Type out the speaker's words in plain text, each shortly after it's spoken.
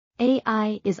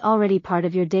AI is already part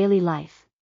of your daily life.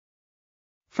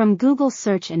 From Google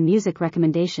search and music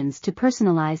recommendations to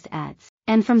personalized ads,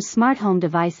 and from smart home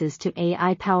devices to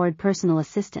AI-powered personal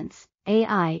assistants,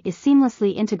 AI is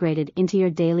seamlessly integrated into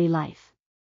your daily life.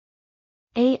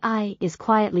 AI is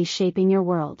quietly shaping your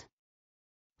world.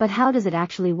 But how does it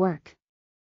actually work?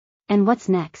 And what's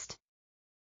next?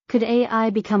 Could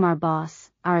AI become our boss,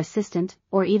 our assistant,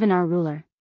 or even our ruler?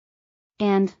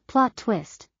 And, plot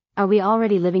twist, are we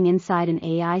already living inside an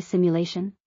AI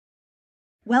simulation?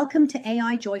 Welcome to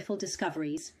AI Joyful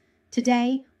Discoveries.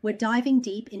 Today, we're diving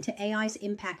deep into AI's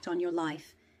impact on your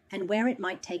life and where it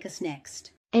might take us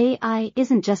next. AI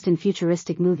isn't just in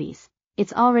futuristic movies,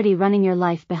 it's already running your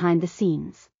life behind the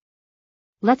scenes.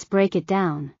 Let's break it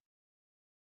down.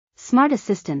 Smart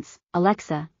assistants,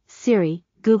 Alexa, Siri,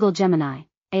 Google Gemini.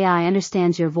 AI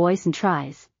understands your voice and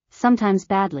tries, sometimes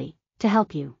badly, to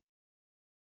help you.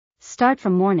 Start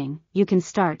from morning, you can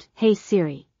start, "Hey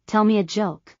Siri, tell me a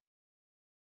joke."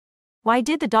 Why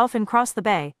did the dolphin cross the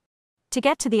bay? To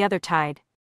get to the other tide.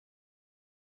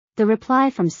 The reply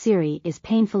from Siri is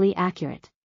painfully accurate.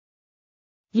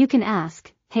 You can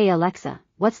ask, "Hey Alexa,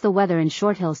 what's the weather in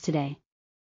Short Hills today?"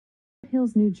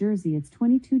 Hills, New Jersey, it's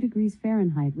 22 degrees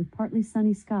Fahrenheit with partly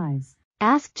sunny skies.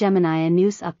 Ask Gemini a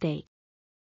news update.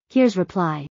 Here's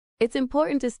reply. It's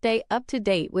important to stay up to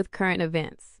date with current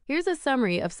events. Here's a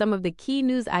summary of some of the key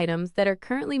news items that are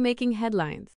currently making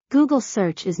headlines. Google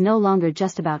search is no longer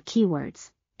just about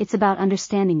keywords, it's about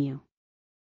understanding you.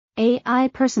 AI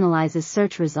personalizes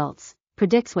search results,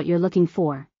 predicts what you're looking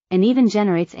for, and even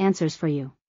generates answers for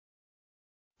you.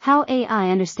 How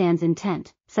AI understands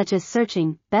intent, such as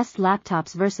searching best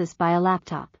laptops versus buy a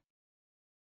laptop.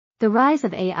 The rise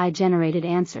of AI-generated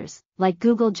answers, like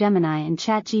Google Gemini and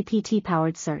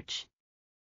ChatGPT-powered search.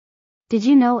 Did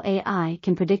you know AI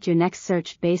can predict your next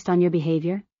search based on your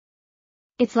behavior?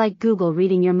 It's like Google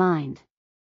reading your mind.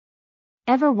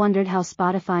 Ever wondered how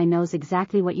Spotify knows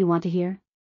exactly what you want to hear?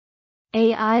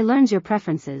 AI learns your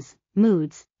preferences,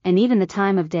 moods, and even the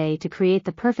time of day to create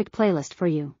the perfect playlist for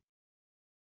you.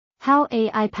 How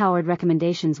AI-powered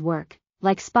recommendations work,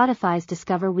 like Spotify's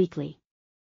Discover Weekly.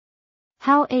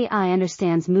 How AI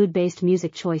understands mood-based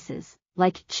music choices,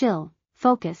 like chill,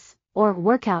 focus, or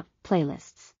workout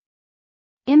playlists.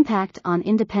 Impact on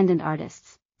independent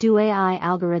artists. Do AI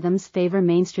algorithms favor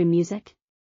mainstream music?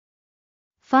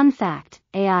 Fun fact,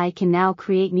 AI can now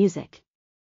create music.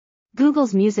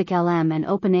 Google's MusicLM and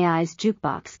OpenAI's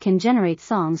Jukebox can generate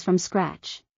songs from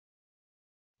scratch.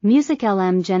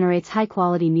 MusicLM generates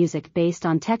high-quality music based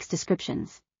on text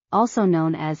descriptions, also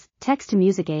known as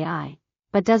text-to-music AI,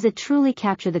 but does it truly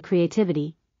capture the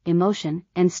creativity, emotion,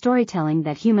 and storytelling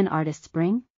that human artists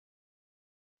bring?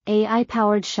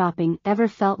 AI-powered shopping. Ever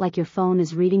felt like your phone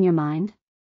is reading your mind?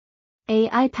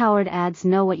 AI-powered ads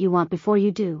know what you want before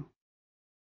you do.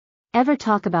 Ever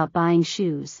talk about buying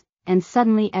shoes, and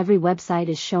suddenly every website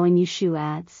is showing you shoe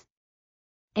ads?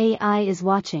 AI is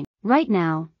watching. Right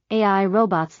now, AI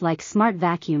robots like smart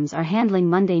vacuums are handling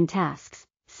mundane tasks,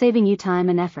 saving you time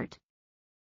and effort.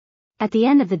 At the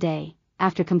end of the day,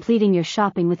 after completing your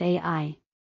shopping with AI,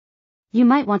 you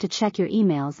might want to check your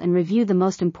emails and review the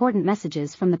most important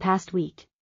messages from the past week.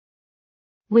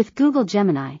 With Google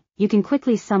Gemini, you can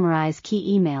quickly summarize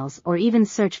key emails or even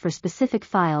search for specific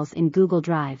files in Google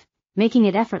Drive, making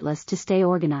it effortless to stay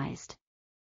organized.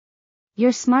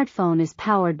 Your smartphone is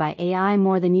powered by AI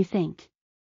more than you think.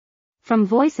 From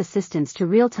voice assistants to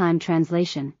real-time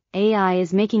translation, AI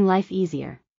is making life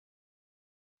easier.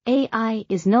 AI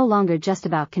is no longer just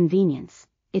about convenience,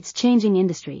 it's changing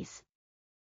industries.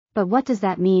 But what does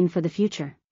that mean for the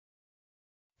future?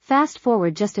 Fast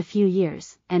forward just a few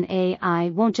years, and AI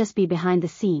won't just be behind the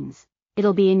scenes,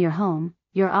 it'll be in your home,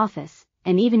 your office,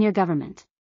 and even your government.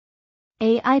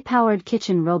 AI-powered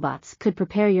kitchen robots could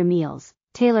prepare your meals,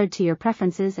 tailored to your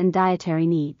preferences and dietary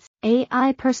needs.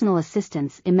 AI personal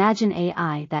assistants. Imagine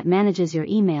AI that manages your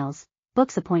emails,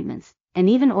 books appointments, and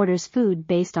even orders food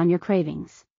based on your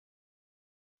cravings.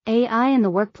 AI in the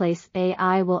workplace.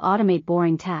 AI will automate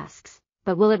boring tasks,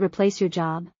 but will it replace your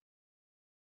job?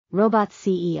 Robot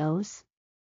CEOs?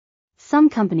 Some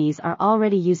companies are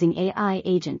already using AI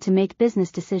agent to make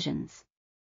business decisions.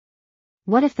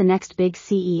 What if the next big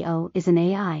CEO is an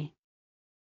AI?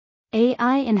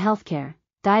 AI in healthcare,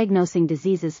 diagnosing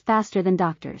diseases faster than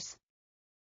doctors.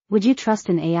 Would you trust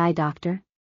an AI doctor?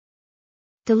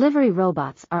 Delivery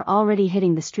robots are already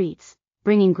hitting the streets,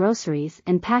 bringing groceries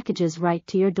and packages right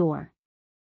to your door.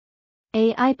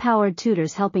 AI-powered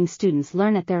tutors helping students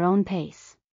learn at their own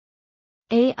pace.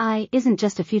 AI isn't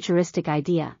just a futuristic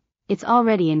idea, it's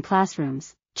already in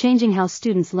classrooms, changing how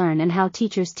students learn and how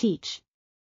teachers teach.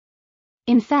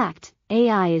 In fact,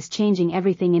 AI is changing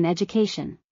everything in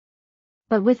education.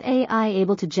 But with AI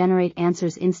able to generate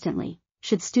answers instantly,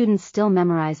 should students still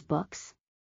memorize books?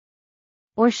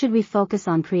 Or should we focus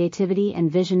on creativity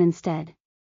and vision instead?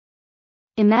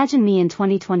 Imagine me in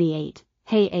 2028,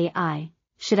 "Hey AI,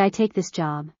 should I take this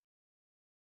job?"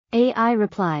 AI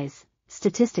replies,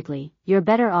 "Statistically, you're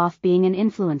better off being an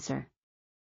influencer."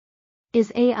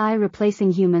 Is AI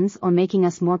replacing humans or making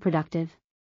us more productive?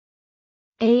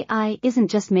 AI isn't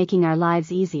just making our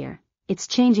lives easier, it's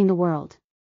changing the world.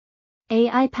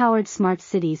 AI-powered smart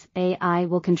cities. AI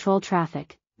will control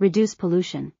traffic, reduce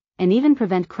pollution, and even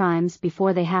prevent crimes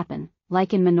before they happen,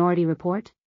 like in Minority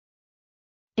Report.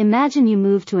 Imagine you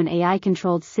move to an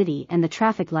AI-controlled city and the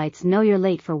traffic lights know you're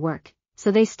late for work,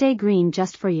 so they stay green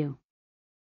just for you.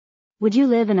 Would you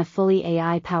live in a fully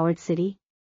AI-powered city?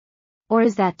 Or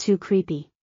is that too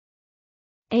creepy?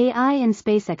 AI in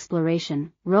space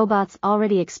exploration. Robots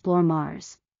already explore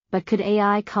Mars, but could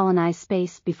AI colonize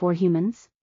space before humans?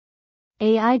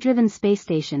 AI-driven space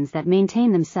stations that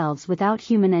maintain themselves without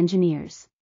human engineers.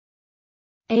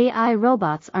 AI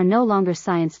robots are no longer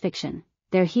science fiction,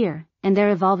 they're here, and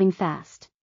they're evolving fast.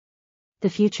 The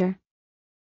future?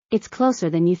 It's closer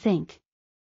than you think.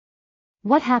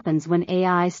 What happens when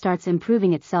AI starts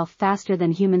improving itself faster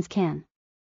than humans can?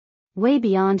 Way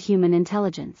beyond human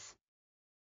intelligence.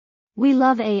 We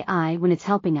love AI when it's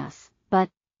helping us, but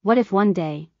what if one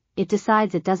day it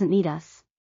decides it doesn't need us?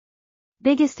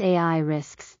 Biggest AI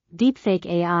risks: deepfake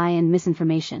AI and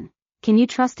misinformation. Can you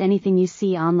trust anything you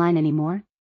see online anymore?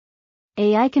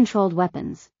 AI-controlled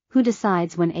weapons. Who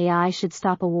decides when AI should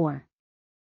stop a war?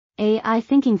 AI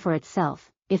thinking for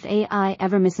itself. If AI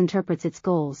ever misinterprets its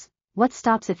goals, what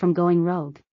stops it from going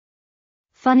rogue?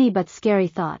 Funny but scary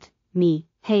thought. Me,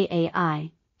 "Hey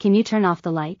AI, can you turn off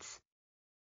the lights?"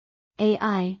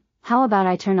 AI, how about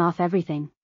I turn off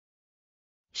everything?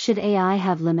 Should AI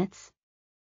have limits?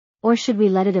 Or should we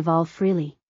let it evolve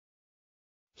freely?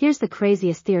 Here's the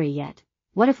craziest theory yet.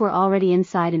 What if we're already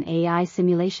inside an AI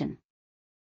simulation?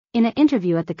 In an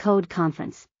interview at the Code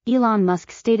conference, Elon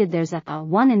Musk stated there's a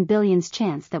 1 in billions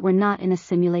chance that we're not in a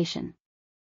simulation.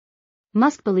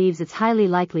 Musk believes it's highly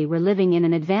likely we're living in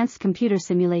an advanced computer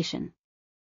simulation.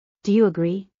 Do you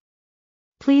agree?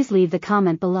 Please leave the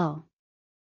comment below.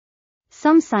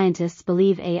 Some scientists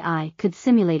believe AI could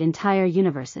simulate entire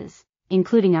universes,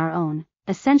 including our own,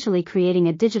 essentially creating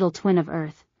a digital twin of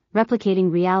Earth,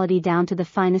 replicating reality down to the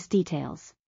finest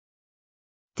details.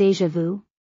 Deja vu?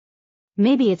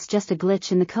 Maybe it's just a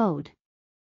glitch in the code.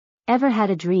 Ever had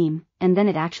a dream, and then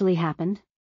it actually happened?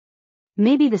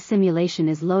 Maybe the simulation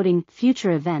is loading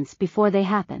future events before they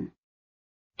happen.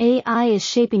 AI is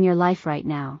shaping your life right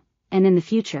now, and in the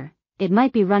future, it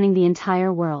might be running the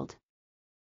entire world.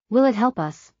 Will it help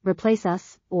us, replace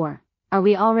us, or are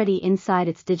we already inside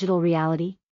its digital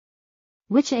reality?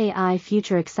 Which AI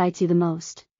future excites you the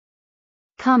most?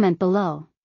 Comment below.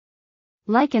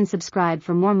 Like and subscribe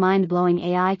for more mind-blowing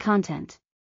AI content.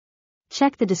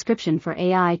 Check the description for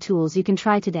AI tools you can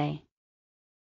try today.